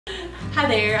Hi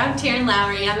there, I'm Taryn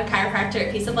Lowery. I'm a chiropractor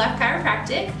at Peace of Life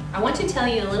Chiropractic. I want to tell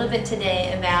you a little bit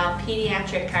today about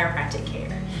pediatric chiropractic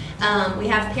care. We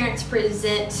have parents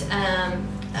present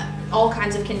all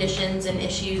kinds of conditions and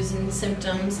issues and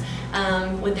symptoms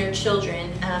with their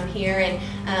children here, and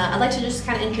I'd like to just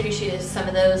kind of introduce you to some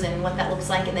of those and what that looks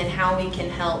like, and then how we can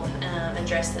help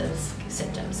address those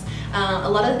symptoms. A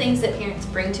lot of the things that parents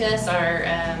bring to us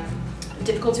are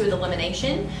difficulty with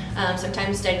elimination,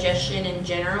 sometimes digestion in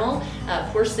general,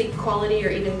 poor sleep quality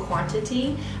or even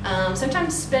quantity,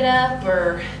 sometimes spit up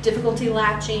or difficulty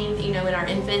latching, in our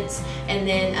infants, and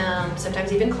then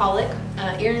sometimes even colic.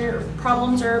 Ear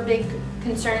problems are a big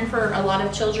concern for a lot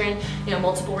of children,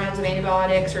 multiple rounds of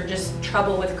antibiotics or just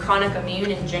trouble with chronic immune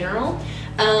in general.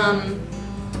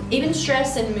 Even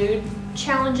stress and mood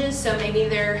challenges, so maybe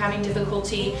they're having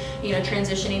difficulty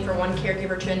transitioning from one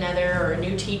caregiver to another, or a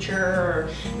new teacher, or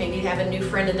maybe they have a new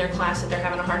friend in their class that they're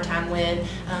having a hard time with,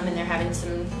 and they're having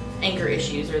some anger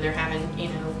issues, or they're having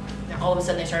all of a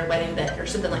sudden they started wetting the bed or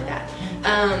something like that.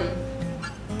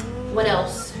 What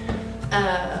else?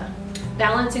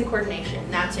 Balance and coordination,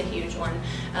 that's a huge one.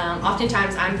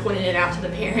 Oftentimes I'm pointing it out to the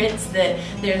parents that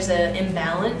there's an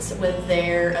imbalance with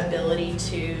their ability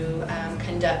to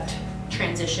conduct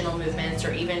transitional movements,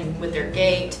 or even with their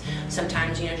gait,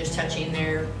 sometimes just touching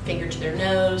their finger to their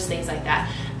nose, things like that.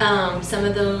 Some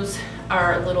of those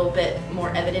are a little bit more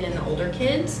evident in the older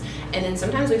kids, and then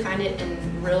sometimes we find it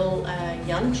in real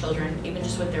young children, even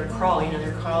just with their crawl.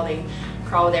 They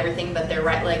crawl with everything but their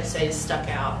right leg stays stuck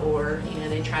out, or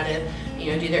they try to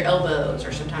do their elbows,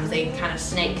 or sometimes they kind of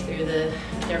snake through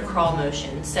their crawl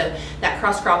motion. So that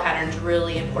cross crawl pattern is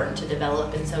really important to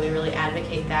develop, and so we really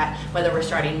advocate that, whether we're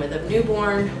starting with a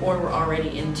newborn or we're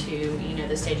already into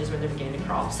the stages where they're beginning to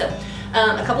crawl. So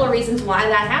a couple of reasons why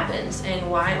that happens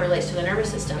and why it relates to the nervous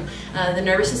system. The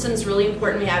nervous system is really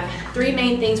important. We have three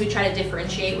main things we try to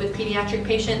differentiate with pediatric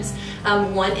patients.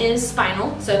 One is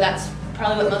spinal, so that's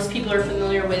probably what most people are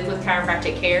familiar with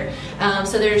chiropractic care.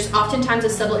 So there's oftentimes a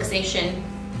subluxation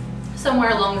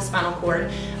somewhere along the spinal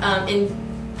cord. In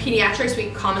pediatrics,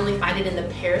 we commonly find it in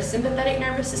the parasympathetic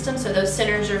nervous system. So those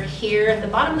centers are here at the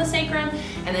bottom of the sacrum,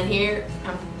 and then here,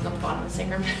 not the bottom of the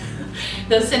sacrum.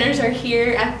 Those centers are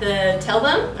here at the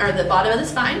tailbone, or the bottom of the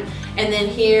spine, and then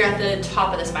here at the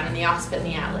top of the spine, in the occiput and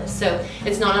the atlas. So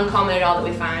it's not uncommon at all that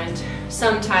we find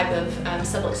some type of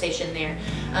subluxation there.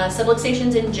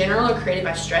 Subluxations in general are created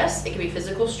by stress. It could be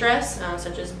physical stress,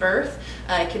 such as birth.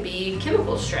 It could be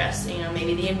chemical stress,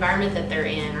 maybe the environment that they're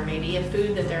in, or maybe a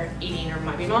food that they're eating, or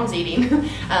maybe mom's eating,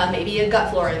 maybe a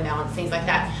gut flora imbalance, things like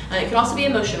that. It could also be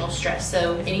emotional stress.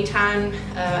 So anytime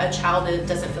a child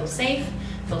doesn't feel safe,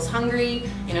 feels hungry,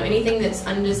 anything that's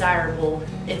undesirable,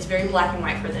 it's very black and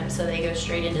white for them. So they go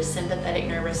straight into sympathetic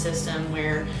nervous system,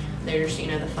 where there's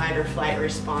the fight or flight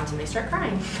response, and they start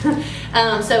crying.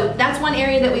 So that's one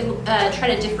area that we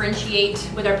try to differentiate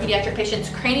with our pediatric patients.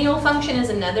 Cranial function is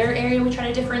another area we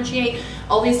try to differentiate.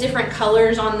 All these different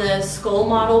colors on the skull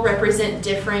model represent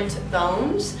different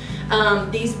bones.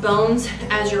 These bones,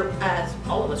 as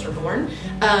all of us are born,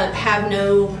 have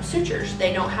no sutures.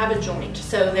 They don't have a joint.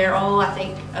 So they're all, I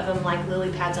think of them like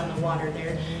lily pads on the water.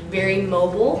 They're very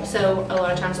mobile. So a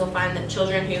lot of times we'll find that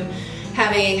children who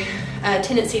have a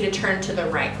tendency to turn to the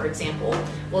right, for example,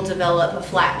 will develop a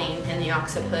flattening in the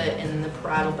occiput and the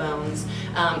parietal bones,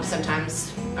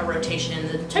 sometimes a rotation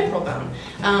in the temporal bone.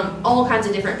 All kinds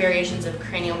of different variations of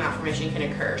cranial malformation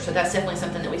can occur, so that's definitely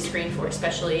something that we screen for,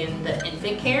 especially in the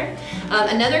infant care.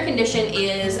 Another condition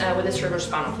is with the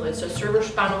cerebrospinal fluid. So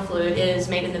cerebrospinal fluid is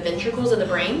made in the ventricles of the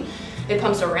brain. It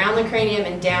pumps around the cranium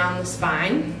and down the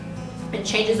spine. It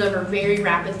changes over very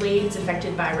rapidly. It's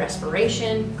affected by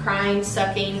respiration, crying,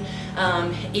 sucking,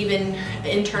 even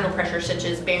internal pressure such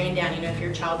as bearing down. If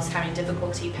your child's having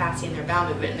difficulty passing their bowel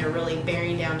movement and they're really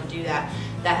bearing down to do that,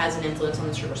 that has an influence on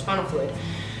the cerebrospinal fluid.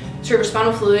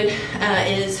 Cerebrospinal fluid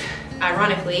is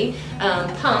ironically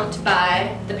pumped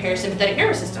by the parasympathetic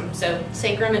nervous system. So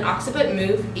sacrum and occiput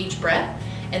move each breath,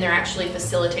 and they're actually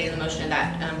facilitating the motion of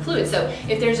that fluid. So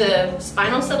if there's a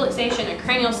spinal subluxation, a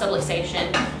cranial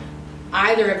subluxation,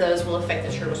 either of those will affect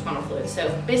the cerebrospinal fluid. So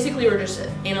basically we're just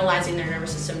analyzing their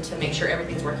nervous system to make sure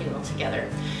everything's working well together.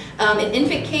 In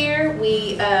infant care,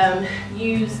 we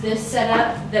use this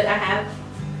setup that I have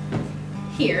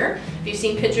here. If you've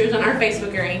seen pictures on our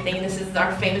Facebook or anything, this is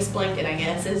our famous blanket, I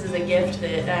guess. This is a gift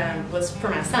that was for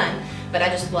my son, but I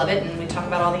just love it, and we talk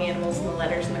about all the animals and the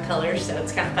letters and the colors, so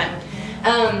it's kind of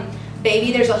fun.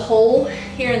 Baby, there's a hole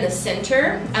here in the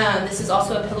center. This is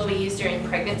also a pillow we use during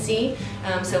pregnancy.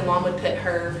 So mom would put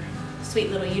her sweet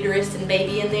little uterus and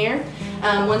baby in there.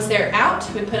 Once they're out,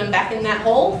 we put them back in that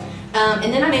hole.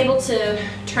 And then I'm able to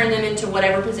turn them into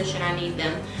whatever position I need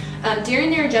them. During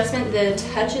their adjustment, the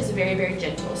touch is very, very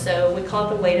gentle. So we call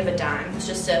it the weight of a dime. It's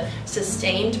just a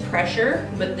sustained pressure,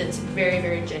 but it's very,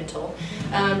 very gentle.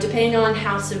 Depending on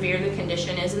how severe the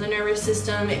condition is in the nervous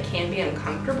system, it can be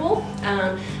uncomfortable.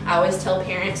 I always tell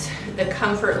parents the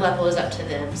comfort level is up to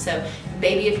them. So if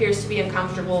baby appears to be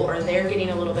uncomfortable or they're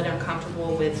getting a little bit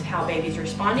uncomfortable with how baby's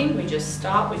responding, we just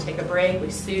stop, we take a break,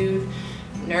 we soothe,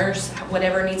 nurse,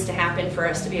 whatever needs to happen for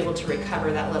us to be able to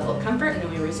recover that level of comfort, and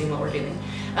then we resume what we're doing.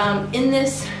 In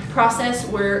this process,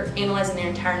 we're analyzing their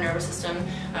entire nervous system,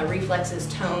 reflexes,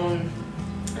 tone,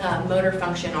 motor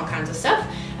function, all kinds of stuff.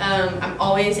 I'm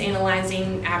always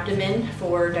analyzing abdomen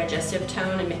for digestive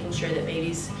tone and making sure that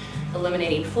baby's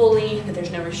eliminating fully, that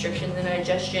there's no restrictions in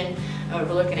digestion.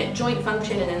 We're looking at joint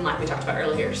function, and then, like we talked about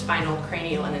earlier, spinal,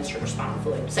 cranial, and then cerebrospinal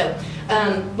fluid. So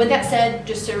with that said,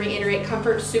 just to reiterate,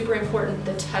 comfort is super important.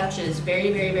 The touch is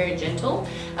very, very, very gentle.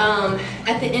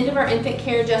 At the end of our infant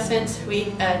care adjustments, we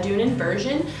do an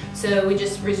inversion. So we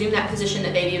just resume that position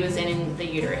that baby was in the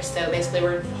uterus. So basically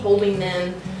we're holding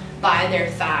them by their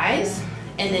thighs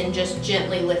and then just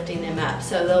gently lifting them up.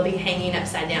 So they'll be hanging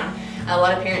upside down. A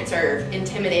lot of parents are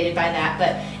intimidated by that,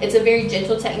 but it's a very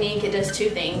gentle technique. It does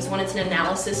two things. One, it's an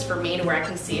analysis for me to where I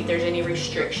can see if there's any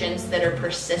restrictions that are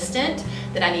persistent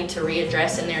that I need to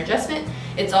readdress in their adjustment.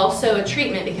 It's also a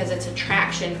treatment because it's a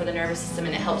traction for the nervous system,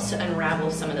 and it helps to unravel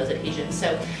some of those adhesions.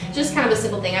 So just kind of a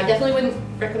simple thing. I definitely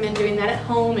wouldn't recommend doing that at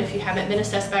home if you haven't been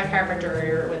assessed by a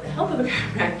chiropractor or with the help of a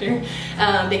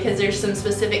chiropractor, because there's some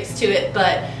specifics to it,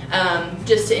 but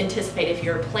just to anticipate if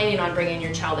you're planning on bringing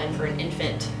your child in for an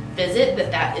infant visit,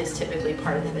 that is typically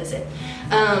part of the visit.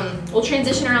 We'll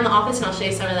transition around the office and I'll show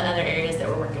you some of the other areas that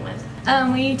we're working with.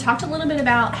 We talked a little bit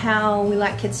about how we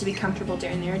like kids to be comfortable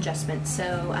during their adjustments. So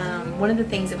one of the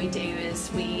things that we do is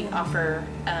we offer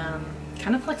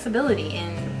kind of flexibility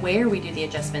in where we do the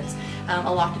adjustments.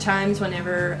 A lot of times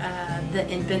whenever the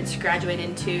infants graduate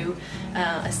into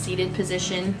a seated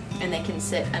position and they can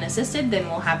sit unassisted, then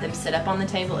we'll have them sit up on the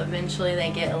table. Eventually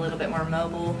they get a little bit more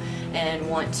mobile and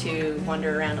want to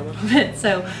wander around a little bit.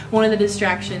 So one of the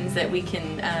distractions that we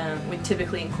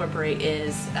typically incorporate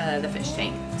is the fish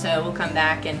tank. So we'll come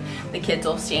back and the kids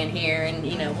will stand here and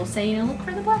we'll say, look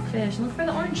for the blackfish, look for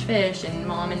the orange fish, and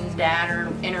mom and dad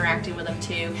are interacting with them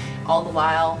too. All the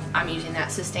while I'm using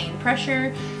that sustained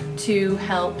pressure to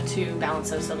help to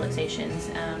balance those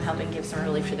subluxations, helping give some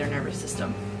relief to their nervous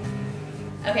system.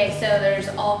 Okay, so there's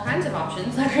all kinds of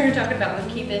options like we were talking about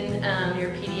with keeping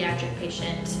your pediatric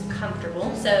patient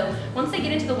comfortable. So once they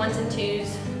get into the ones and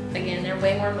twos, again, they're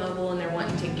way more mobile and they're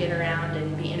wanting to get around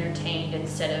and be entertained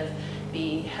instead of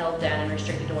be held down and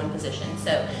restricted to one position.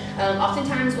 So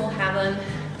oftentimes we'll have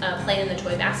them play in the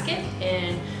toy basket,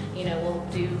 and we'll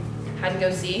do hide and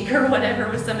go seek or whatever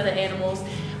with some of the animals,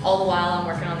 all the while I'm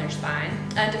working on their spine.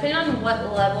 Depending on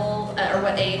what level or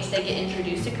what age they get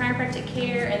introduced to chiropractic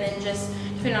care, and then just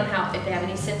depending on if they have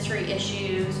any sensory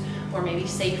issues or maybe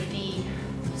safety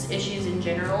issues in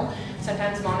general.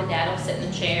 Sometimes mom and dad will sit in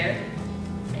the chair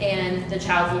and the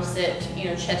child will sit,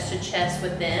 chest to chest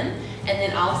with them, and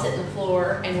then I'll sit on the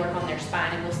floor and work on their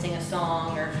spine, and we'll sing a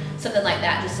song or something like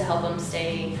that just to help them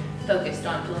stay focused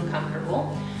on feeling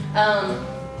comfortable.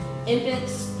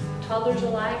 Infants, toddlers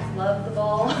alike, love the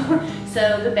ball.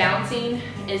 So the bouncing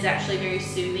is actually very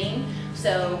soothing.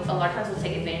 So a lot of times we'll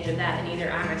take advantage of that, and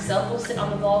either I myself will sit on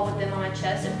the ball with them on my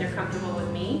chest if they're comfortable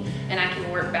with me and I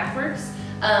can work backwards,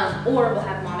 or we'll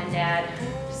have mom and dad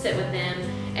sit with them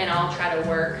and I'll try to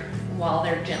work while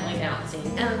they're gently bouncing.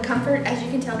 Comfort, as you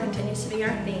can tell, continues to be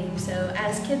our theme. So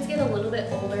as kids get a little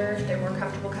bit older, they're more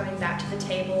comfortable coming back to the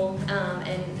table,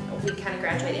 and we kind of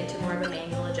graduate into more of a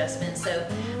manual adjustment. So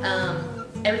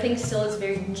everything still is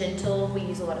very gentle. We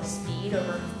use a lot of speed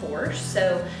over force,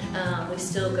 so we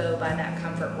still go by that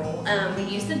comfort rule. We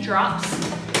use the drops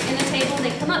in the table.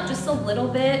 They come up just a little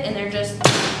bit and they're just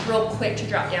real quick to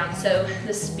drop down. So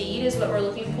the speed is what we're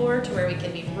looking for, to where we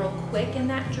can be real quick in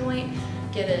that joint,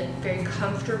 get a very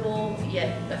comfortable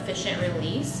yet efficient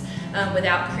release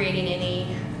without creating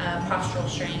any postural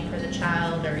strain for the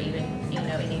child, or even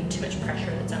any too much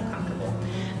pressure that's uncomfortable.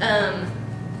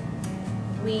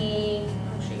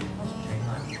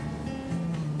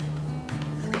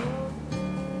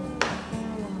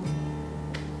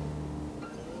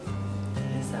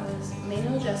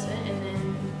 Manual adjustment, and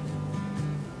then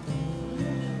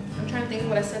I'm trying to think of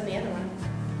what I said in the other one,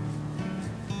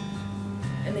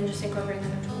 and then just incorporating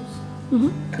other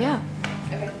tools. Yeah.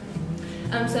 Okay.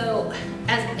 So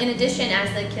in addition,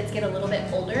 as the kids get a little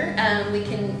bit older, we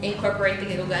can incorporate the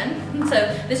giggle gun. So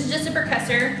this is just a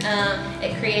percussor.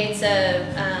 It creates a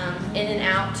in and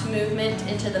out movement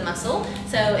into the muscle.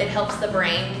 So it helps the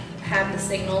brain have the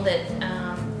signal that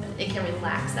it can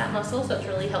relax that muscle. So it's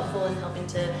really helpful in helping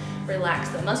to relax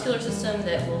the muscular system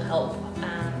that will help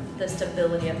the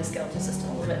stability of the skeletal system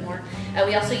a little bit more.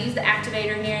 We also use the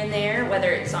activator here and there, whether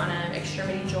it's on an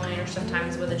extremity joint or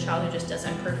sometimes with a child who just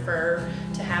doesn't prefer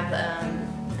to have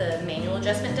the manual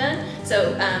adjustment done.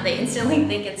 So they instantly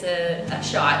think it's a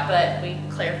shot, but we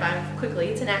clarify quickly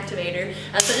it's an activator.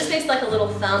 So it just makes like a little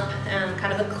thump,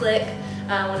 kind of a click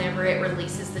whenever it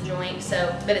releases the joint.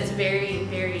 So, but it's very,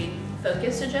 very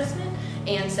focused adjustment,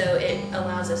 and so it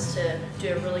allows us to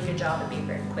do a really good job of being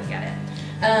very quick at it.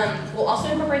 We'll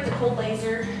also incorporate the cold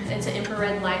laser. It's an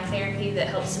infrared light therapy that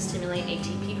helps to stimulate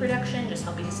ATP production, just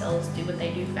helping cells do what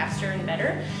they do faster and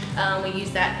better. We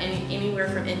use that anywhere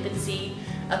from infancy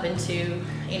up into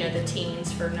the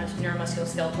teens for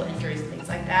neuromusculoskeletal injuries and things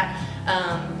like that.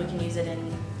 We can use it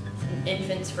in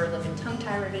infants for lip and tongue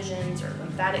tie revisions or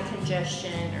lymphatic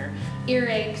congestion or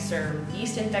earaches or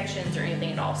yeast infections or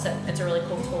anything at all. So it's a really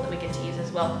cool tool that we get to use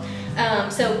as well.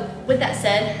 So with that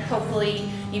said, hopefully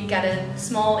you've got a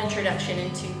small introduction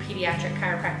into pediatric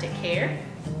chiropractic care.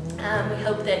 We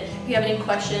hope that if you have any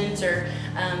questions or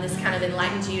this kind of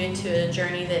enlightens you into a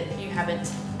journey that you haven't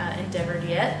endeavored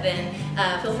yet, then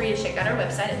feel free to check out our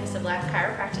website at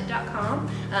missoflabchiropractic.com.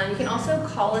 You can also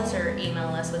call us or email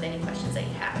us with any questions that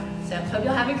you have. So hope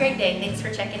you'll have a great day. Thanks for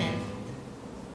checking in.